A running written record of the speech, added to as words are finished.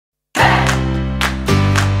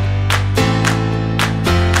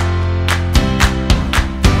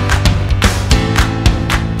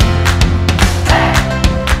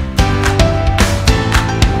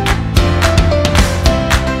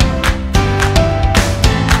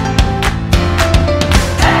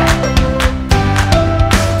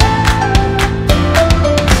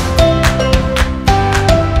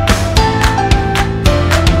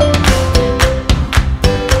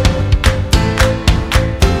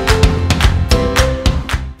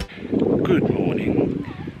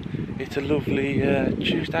It's a lovely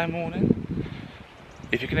Tuesday morning.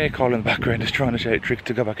 If you can hear Colin in the background just trying to shout trick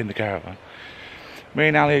to go back in the caravan. Me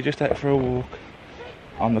and Ali are just out for a walk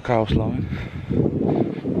on the coastline.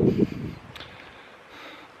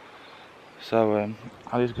 So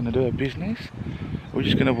Ali's going to do her business. We're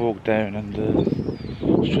just going to walk down and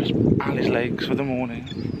stretch Ali's legs for the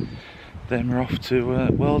morning. Then we're off to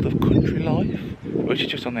World of Country Life, which is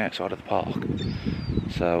just on the outside of the park.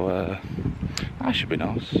 So that should be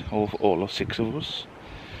nice, all 6 of us.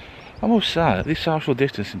 I must say, this social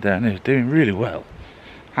distancing down here is doing really well.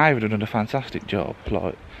 I've done a fantastic job,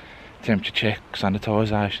 like temperature checks,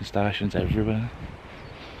 sanitisation stations everywhere.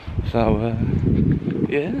 So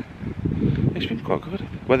yeah, it's been quite good.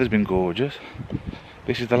 Weather's been gorgeous.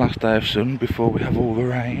 This is the last day of sun before we have all the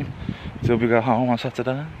rain until we go home on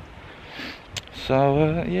Saturday.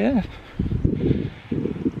 So yeah,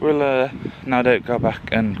 we'll no doubt go back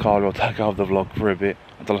and Carl will take over the vlog for a bit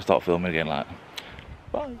until I start filming again later.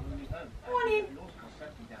 Bye. Morning.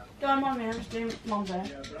 Don't mind me, I'm just doing Mum's hair.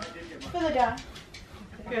 For the day.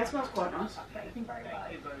 Yeah, it smells quite nice.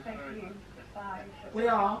 We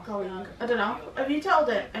are going, I don't know, have you told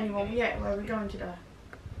anyone yet where we're going today?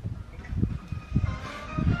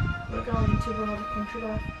 We're going to World of Country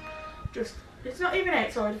Life. Just, it's not even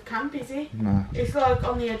outside of camp, is it? No. It's like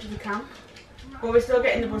on the edge of the camp. But we're still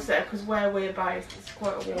getting the bus there because where we're based it's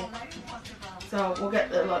quite a walk. So we'll get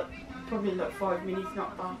there like, probably like 5 minutes,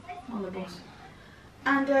 not far, on the bus.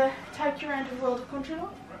 And take you around the World of Country Life,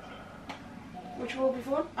 which will be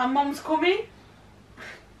fun. And Mum's coming.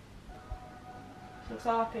 Looks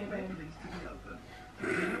happy, baby.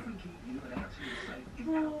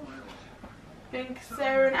 I think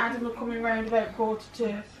Sarah and Adam are coming round about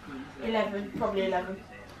 11:15, probably 11.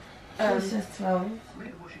 This is 12.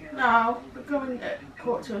 No, we're going at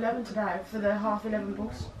 11:15 today for the 11:30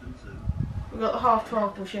 bus. We got the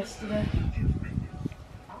 12:30 bus yesterday.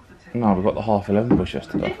 No, we got the 11:30 bus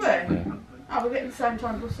yesterday. Did we? Yeah. Oh, we're getting the same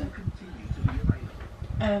time bus then.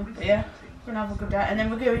 But yeah, we're gonna have a good day. And then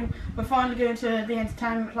we're finally going to the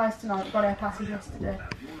entertainment place tonight. We got our passes yesterday.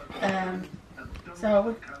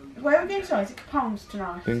 So where are we going tonight? Is it Capone's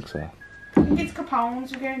tonight? I think so. I think it's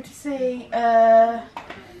Capone's. We're going to see,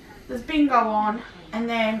 there's bingo on, and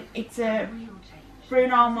then it's a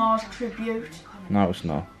Bruno Mars tribute. No, it's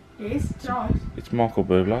not. It is, tonight. It's Michael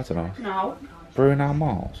Bublé tonight. No. Bruno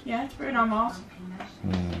Mars? Yeah, it's Bruno Mars.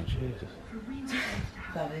 Oh, Jesus.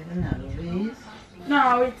 Don't even know who he is.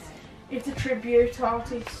 No, it's a tribute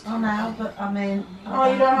artist. Oh no, but I mean, Oh,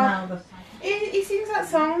 you don't know? but He sings that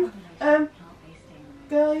song,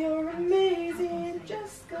 Girl, you're amazing,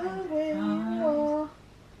 just go where you are.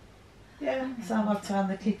 Yeah. so what time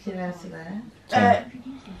they kick you out of there?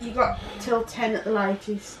 You got till 10 at the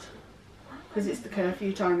latest, because it's the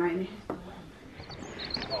curfew time, ain't it?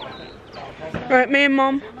 Right, me and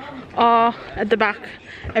Mum are at the back.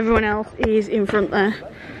 Everyone else is in front there.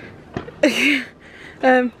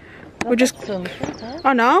 We're just.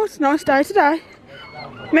 I know, it's a nice day today.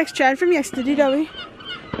 Makes change from yesterday, don't we?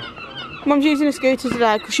 Mum's using a scooter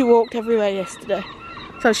today because she walked everywhere yesterday,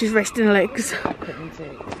 so she's resting her legs. I couldn't do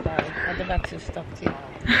it today. I'd have had to have stopped it.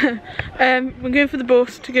 We're going for the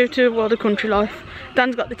bus to go to World of Country Life.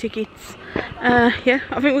 Dan's got the tickets. Yeah,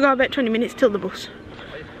 I think we've got about 20 minutes till the bus.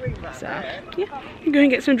 So, yeah, we're going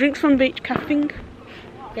to get some drinks from Beach Caffing.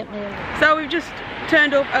 So we've just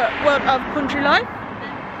turned up at World of Country Life.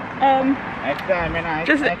 Exterminate,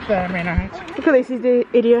 exterminate. Look at this, he's the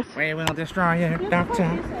idiot. We will destroy you,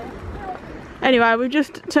 Doctor. Anyway, we've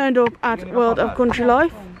just turned up at World of Country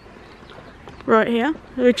Life. Right here,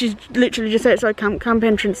 which is literally just outside camp. Camp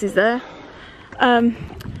entrance is there.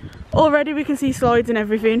 Already we can see slides and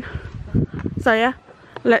everything. So yeah,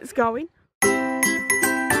 let's go in.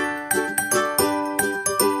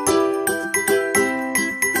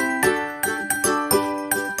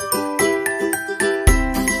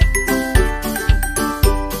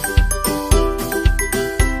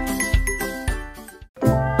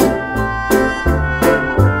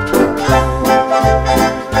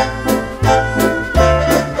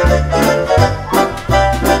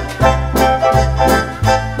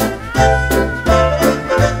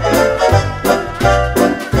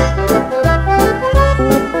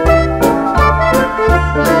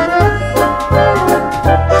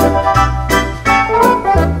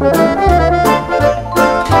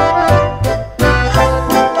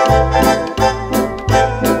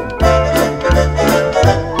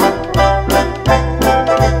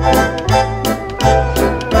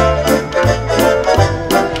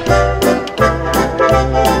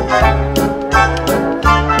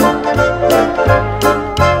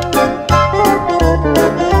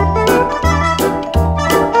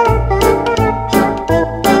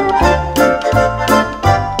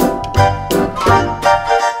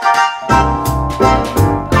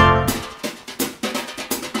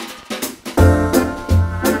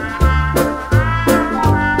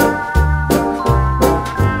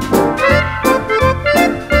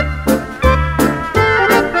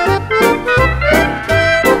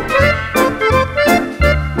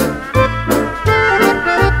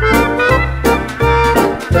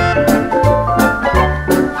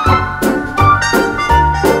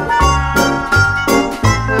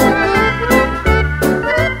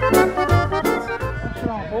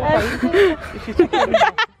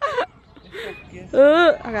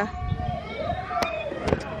 Okay.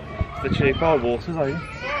 The cheap old waltzers, are you?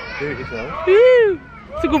 Do it yourself. Woo!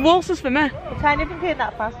 It's a good waltzers for me. I can't even get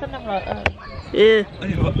that fast and I'm like, Yeah. Oh,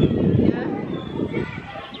 you got them.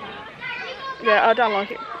 Yeah, I don't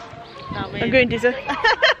like it. not me. I'm going dizzy.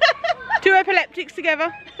 Two epileptics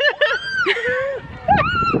together.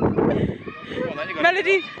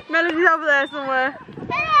 Melody's over there somewhere.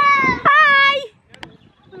 Hi!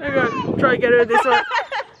 I'm going to try and get her this way.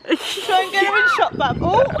 Try and get her in shot back.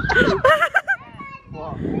 Oh!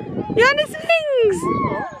 Yeah, there's things!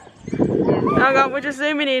 Hang on, we're just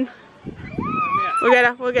zooming in. We'll get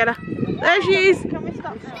her, we'll get her. There she is! Can we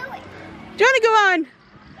stop now? Do you want to go on?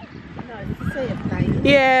 No, it's a sea of things.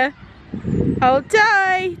 Yeah. Hold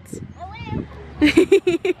tight! You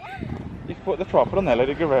can put the tripod on there, let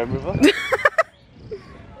it go round with her.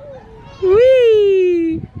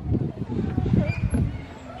 Whee!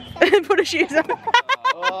 Put her shoes on.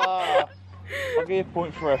 Oh, I'll give you a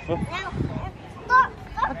point for effort. I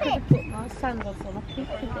could have put my sandals on. I keep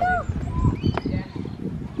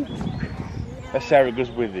That's Sarah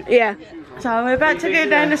goes with it. Yeah. So we're about to go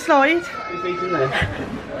down the slide.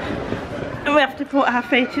 And we have to put our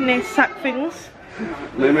feet in these sack things.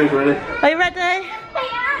 Lulu's ready. Are you ready?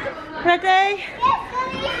 Ready?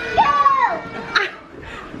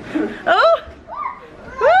 Oh!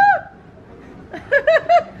 Woo!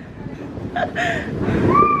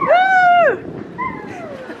 Woo!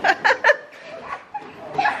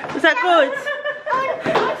 Is that good?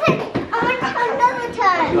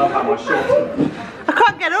 I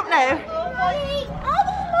can't get up now.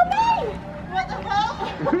 What the hell?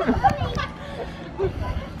 Right,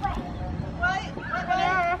 right.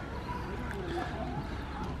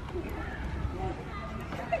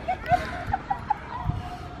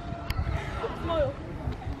 Smile.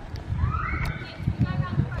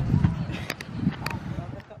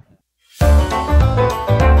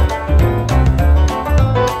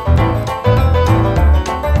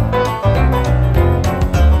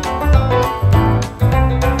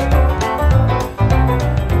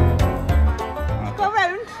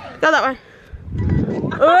 Go that way.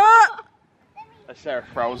 Oh! Sarah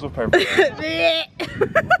froze up everything.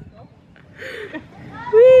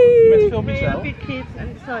 Whee! You meant to film yourself? Big kids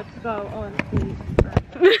and decide to go on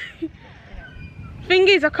Thing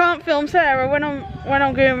is, I can't film Sarah when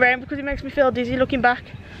I'm going round because it makes me feel dizzy looking back.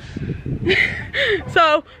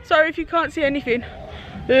 So sorry if you can't see anything.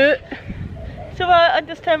 So I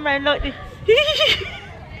just turn around like this.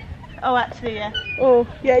 Oh, actually, yeah. Oh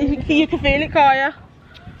yeah, you can feel it, can't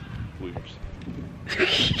you? Whoops.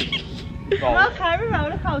 Well, carry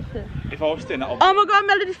roller coaster. If I was sitting, that'll Oh my god,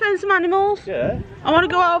 Melody's found some animals. Yeah. I want to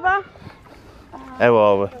go over. How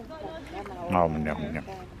are we? Oh, no.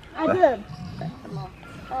 Adam.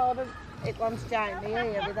 Oh, it wants giant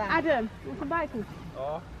here with that. Adam, want some bacon?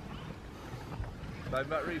 Oh. Like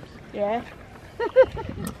that ribs. Yeah.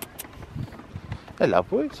 Hello,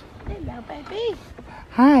 boys. Hello, baby.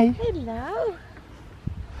 Hi. Hello.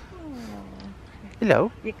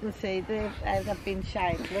 Hello. You can see they've been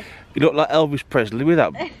shaved. Look. You look like Elvis Presley with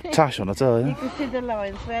that tash on, I tell You you. can see the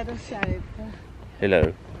lines where they're shaved.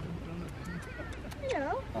 Hello.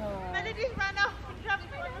 Hello. Melody ran off and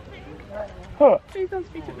jumped on the thing. Huh. Please don't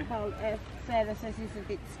speak to me. Sarah says he's a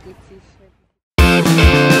bit skittish.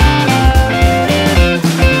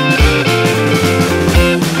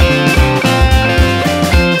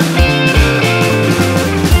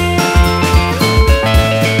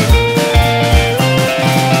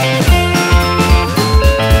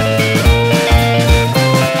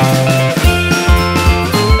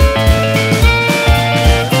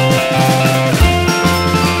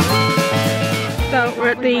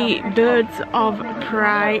 The birds of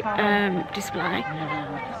prey display.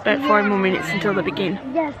 About 5 more minutes until they begin.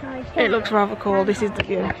 It looks rather cool. This is the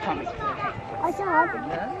view.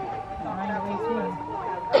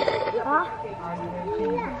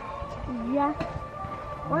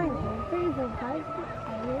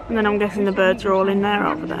 And then I'm guessing the birds are all in there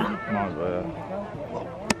over there.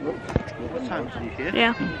 What time is it here?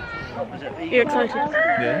 Yeah. You excited?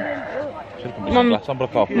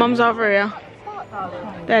 Yeah. Mum's over here.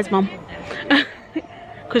 There's Mum.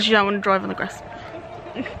 Because she don't want to drive on the grass.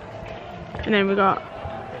 And then we got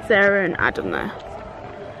Sarah and Adam there.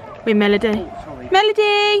 With Melody.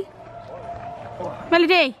 Melody!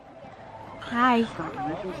 Melody! Hi. For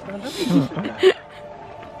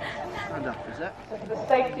the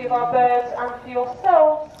safety of our birds and for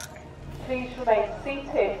yourselves, please remain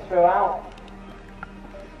seated throughout.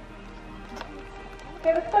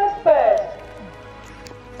 Okay, the first bird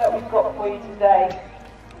that we've got for you today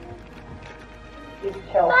is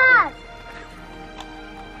Chelsea.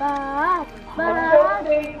 Bad. And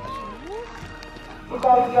feet is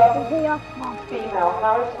our young female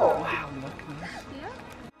marathon.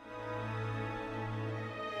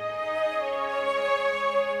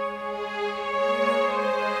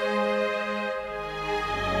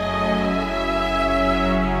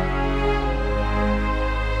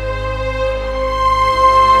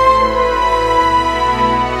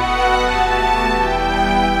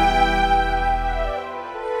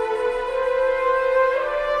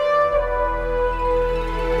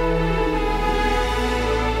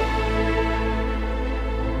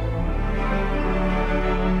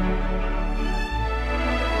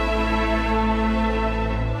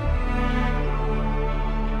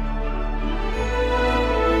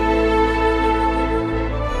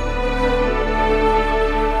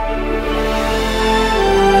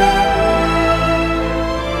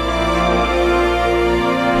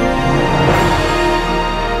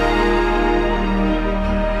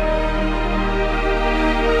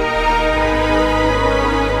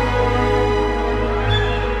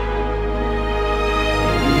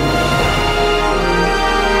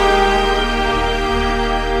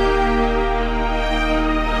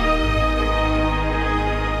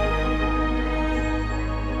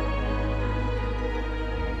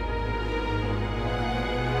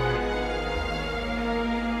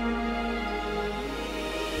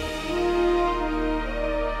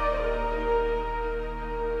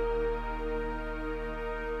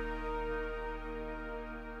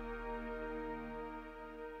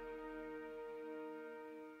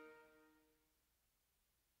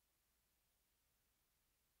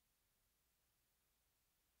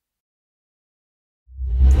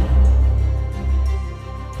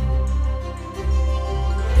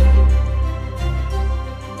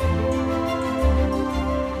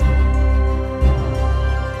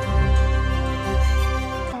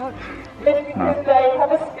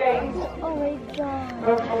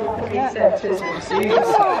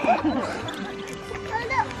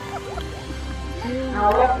 Now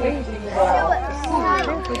let's leave these well.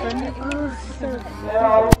 There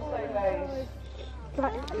are also those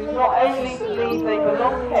who not only believe they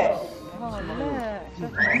belong here,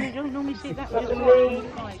 but believe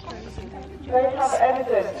they have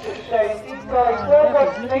evidence that shows these guys were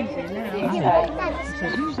once native to the UK.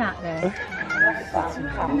 Who's that there?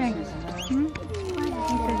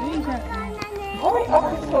 Right up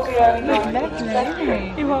until the early 19th century.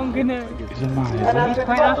 You aren't gonna. He's amazing. And as a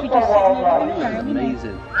result of our wildlife,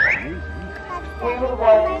 Amazing. we were the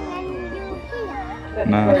ones that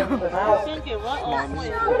drove them out. They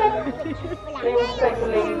also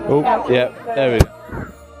believe Oh, yeah, there it is.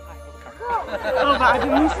 Oh, but I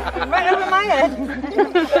didn't miss it. Right over my head.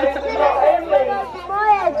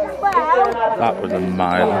 That was a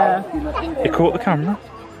mile. You caught the camera.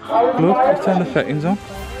 Look, let's turn the settings on.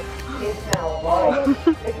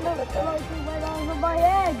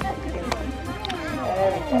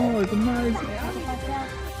 Oh, it's amazing.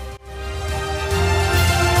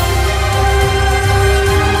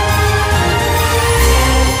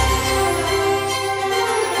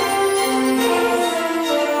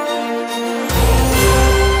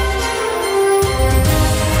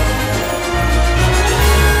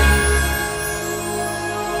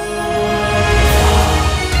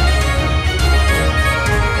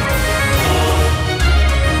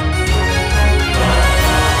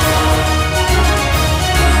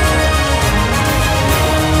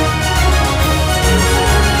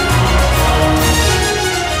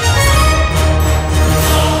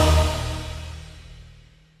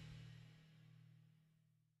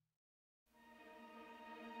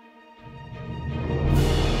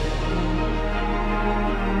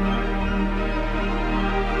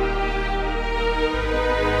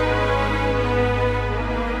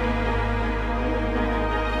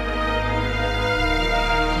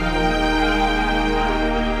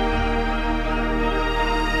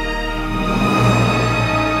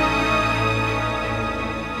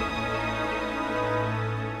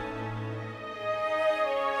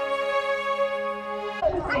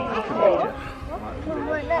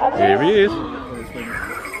 Here he is.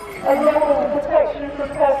 Along with protection from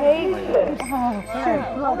persecution,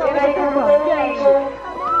 enables the people to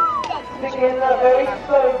begin that very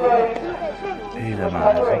slow road He's to amazing.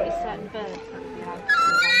 recovery.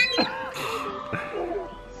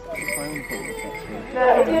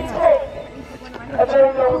 Now, it did take a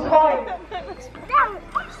very long time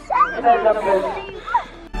for their numbers.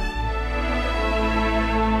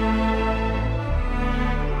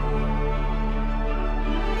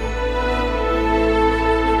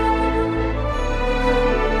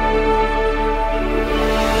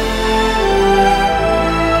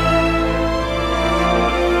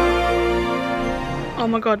 Oh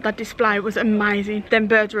my god, that display was amazing. Them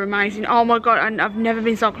birds were amazing. Oh my god, and I've never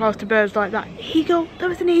been so close to birds like that. Eagle, there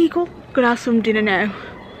was an eagle. Gonna have some dinner now.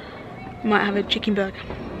 Might have a chicken burger.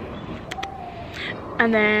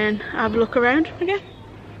 And then have a look around again.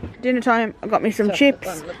 Dinner time, I got me some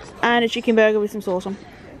chips and a chicken burger with some sauce on.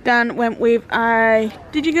 Dan went with a...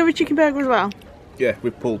 Did you go with chicken burger as well? Yeah,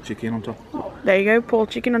 with pulled chicken on top. There you go, pulled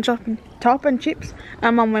chicken on top and chips.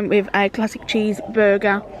 And Mum went with a classic cheese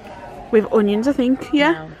burger with onions, I think,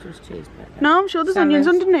 yeah? No, just cheeseburger. No, I'm sure there's onions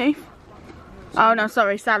underneath. Oh no,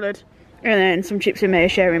 sorry, salad. And then some chips with me,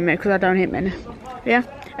 sharing me, because I don't eat many. Yeah?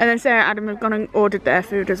 And then Sarah and Adam have gone and ordered their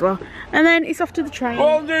food as well. And then it's off to the train. Go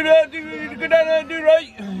on, do that, go down there, do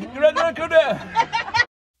right. Go down there, go there.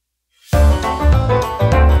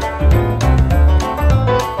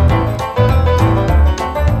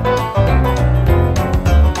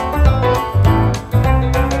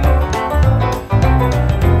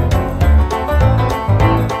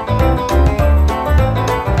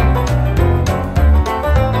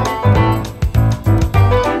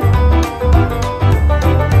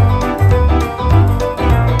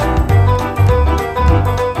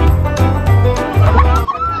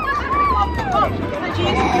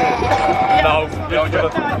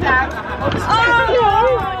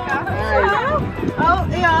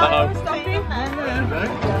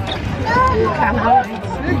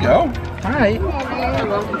 There you go. Hi.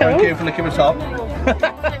 Thank you for licking my top.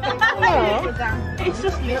 It's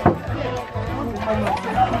just little.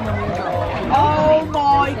 Oh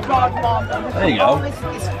my god, Mum. There you go.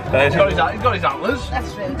 He's got his antlers.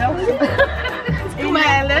 That's true. Come on,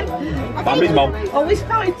 Ellen. Bambi's mum. Always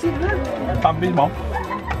fighting her. Bambi's mum.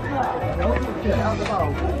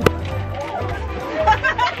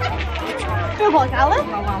 Feel like Alan?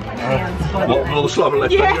 Little slobber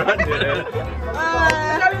left on your hand.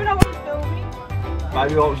 I don't even know what he's filming.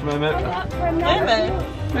 Baby wants me, mate.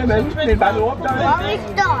 Maybe. Need baby wants, don't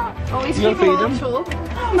Oh, he's you? You feed him?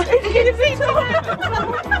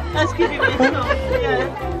 Let's give him this one.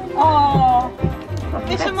 Yeah. Oh.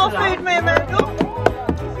 Get some more food, Memo.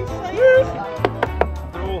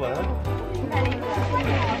 They're all there.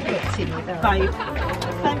 Babe.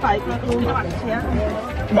 Say babe, like all that, yeah?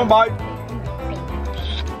 Come on, babe.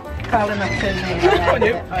 Call him up to me. Come on,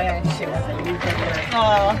 you. Oh, yeah, sure.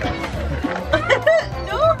 Oh.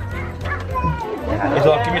 No. He's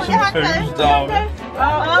like, give me some food, darling. I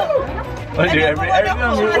do everything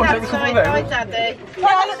on Sorry, Daddy.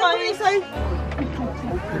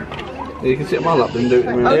 You can sit on my lap and do it.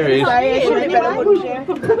 There he is. There you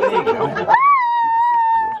go.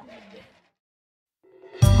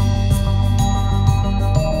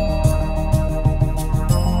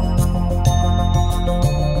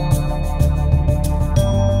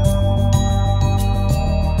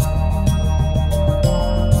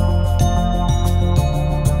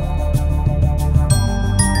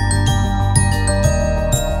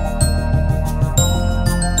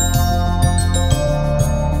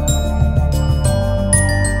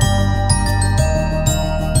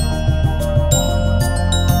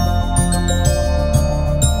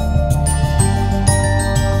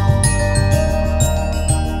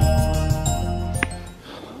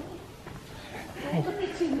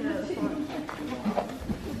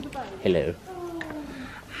 Hello.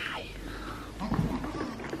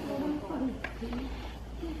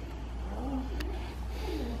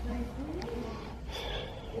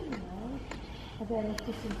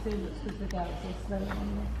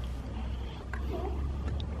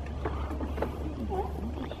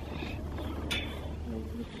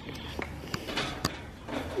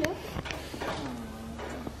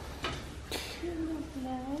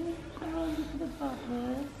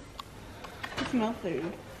 Smell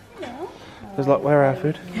food. There's like, where our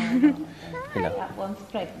food? Hello. That one's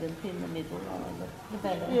pregnant in the middle, the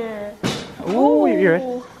belly. Yeah. Oh, you're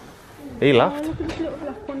it. He laughed. Look at this little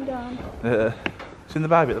black one down. It's in the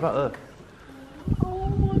baby at the back there. Oh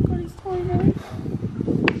my god, it's tiny.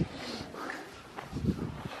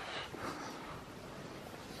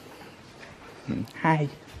 Hi.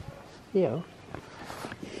 Yeah.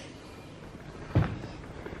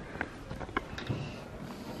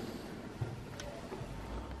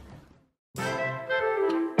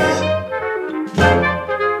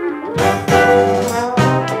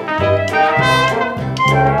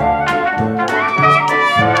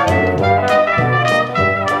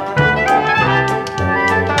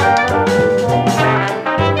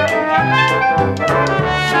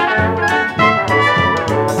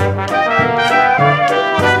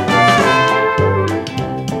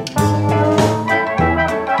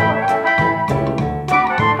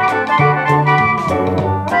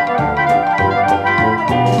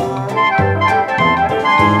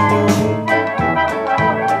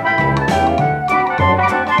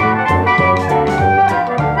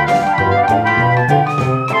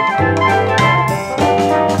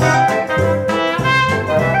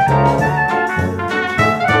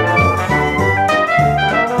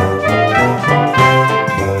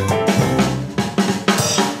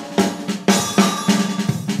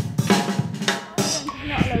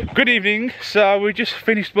 Good evening. So we just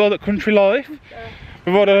finished World of Country Life.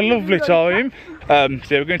 We've had a lovely time. So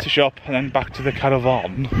yeah, we're going to shop and then back to the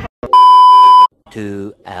caravan.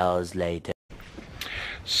 2 hours later.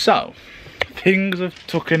 So, things have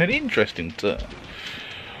taken an interesting turn.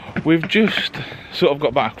 We've just sort of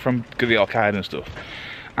got back from the arcade and stuff,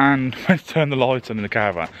 and went to turn the lights on in the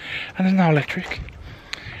caravan, and there's no electric.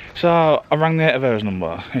 So I rang the 8 of hours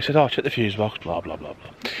number. He said, "Oh, check the fuse box, blah blah blah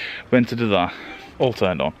blah." Went to do that, all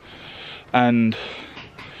turned on, and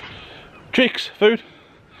tricks, food,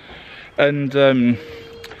 and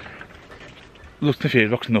looked at the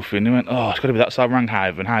fuse box, nothing. He went, "Oh, it's got to be that." So I rang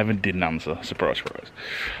Haven. Haven didn't answer. Surprise, surprise.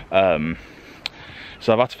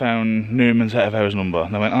 So I've had to phone Newman's 8 of hours number,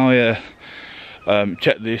 and they went, "Oh yeah,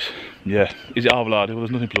 check this. Yeah, is it overloaded?" Well,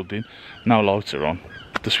 there's nothing plugged in. No lights are on.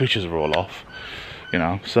 The switches are all off. You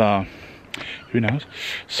know, so who knows?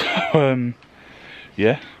 So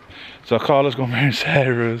yeah. So Carla's gone round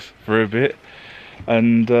Sarah's for a bit,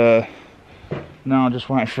 and now I'm just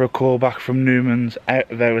waiting for a call back from Newman's 8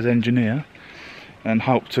 of hours engineer, and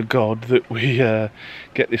hope to God that we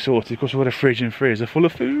get this sorted, because we've got a fridge and freezer full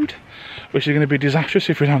of food, which is going to be disastrous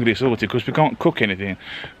if we don't get it sorted, because we can't cook anything,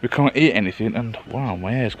 we can't eat anything, and wow,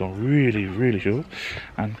 my hair's gone really short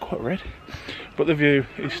and quite red, but the view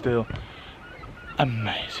is still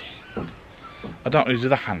amazing. I don't really do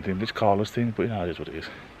the hand thing, it's Carla's thing, but you know, it is what it is.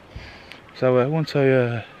 So once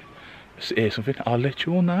I hear something, I'll let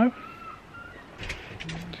you all know.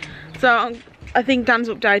 So I think Dan's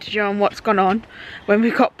updated you on what's gone on when we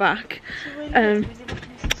got back.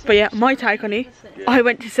 But yeah, my take on it. I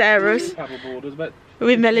went to Sarah's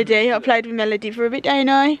with Melodie. I played with Melodie for a bit, didn't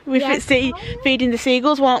I? We feeding the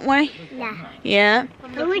seagulls, weren't we? Yeah. Yeah.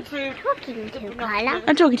 Who are you talking to, Carla?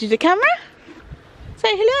 I'm talking to the camera. Say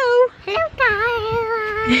hello. Hello,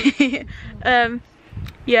 Carla.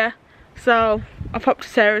 Yeah. So I popped to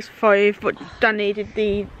Sarah's for 5, but Dan needed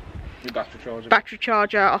the battery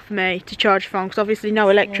charger off me to charge the phone, because obviously no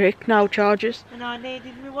electric, no chargers. And I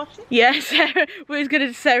needed my washing? Yeah, Sarah, we was going to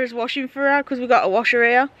do Sarah's washing for her, because we got a washer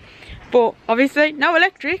here. But obviously no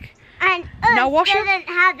electric. And no washer. doesn't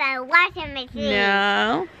have a washing machine.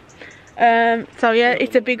 No. So yeah,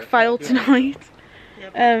 it's a big fail tonight.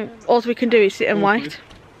 All we can do is sit and wait.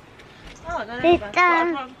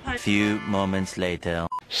 A few moments later.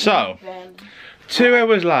 So, 2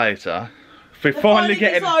 hours later, we're finally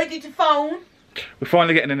getting decided to phone. We're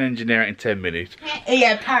finally getting an engineer out in 10 minutes.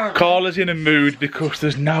 Yeah, apparently. Carla's in a mood because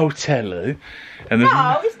there's no telly. And there's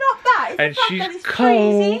No, it's not that. It's and the fact she's that it's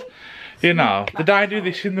cold. freezing. You know, did I do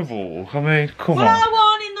this in the wall? I mean, come Well, on. I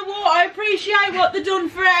want in the water. I appreciate what they've done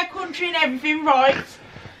for our country and everything, right?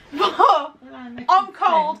 But I'm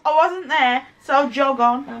cold. I wasn't there, so I'll jog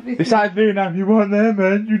on. This ain't Vietnam, you weren't there,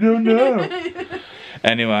 man. You don't know.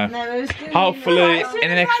 Anyway, hopefully in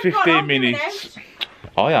the next 15 minutes.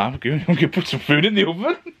 Oh yeah, I'm going to put some food in the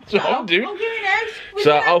oven. That's what I'm doing.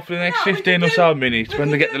 So hopefully in the next 15 or so minutes, when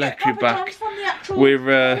they get the electric back,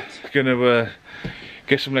 we're going to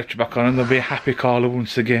get some electric back on, and there'll be a happy Carla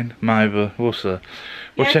once again. Maybe, we'll see.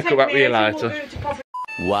 We'll check up with you later.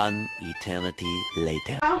 1 eternity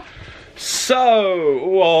later. So,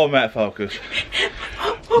 oh, mate, focus.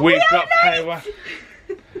 We've got power.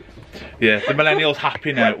 Yeah, the millennial's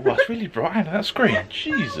happy now. Oh, it's really bright on that screen.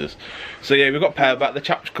 Jesus. So yeah, we've got power back. The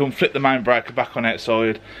chaps come, flip the main breaker back on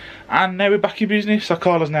outside, and now we're back in business. So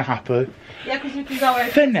Carla's now happy. Yeah, because you can go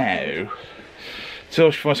out. For now.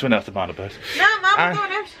 So she wants someone else to buy a bird. No, Mum, we're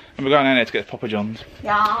going out. And we're going out now to get Papa John's.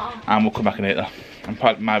 Yeah. And we'll come back and eat that. And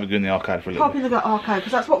maybe go in the arcade for a little bit. Pop in the arcade,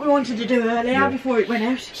 because that's what we wanted to do earlier before it went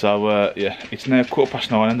out. So yeah, it's now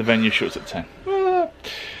 9:15 and the venue shuts at 10.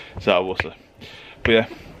 So we'll see. But yeah.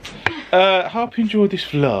 I hope you enjoyed this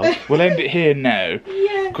vlog. We'll end it here now.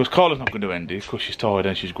 Yeah. Because Carla's not going to end it because she's tired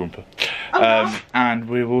and she's grumpy. And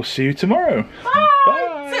we will see you tomorrow. Bye.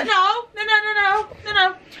 Bye. So,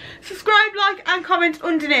 no. Subscribe, like and comment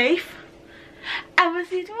underneath. And we'll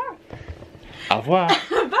see you tomorrow. Au revoir.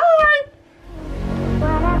 Bye.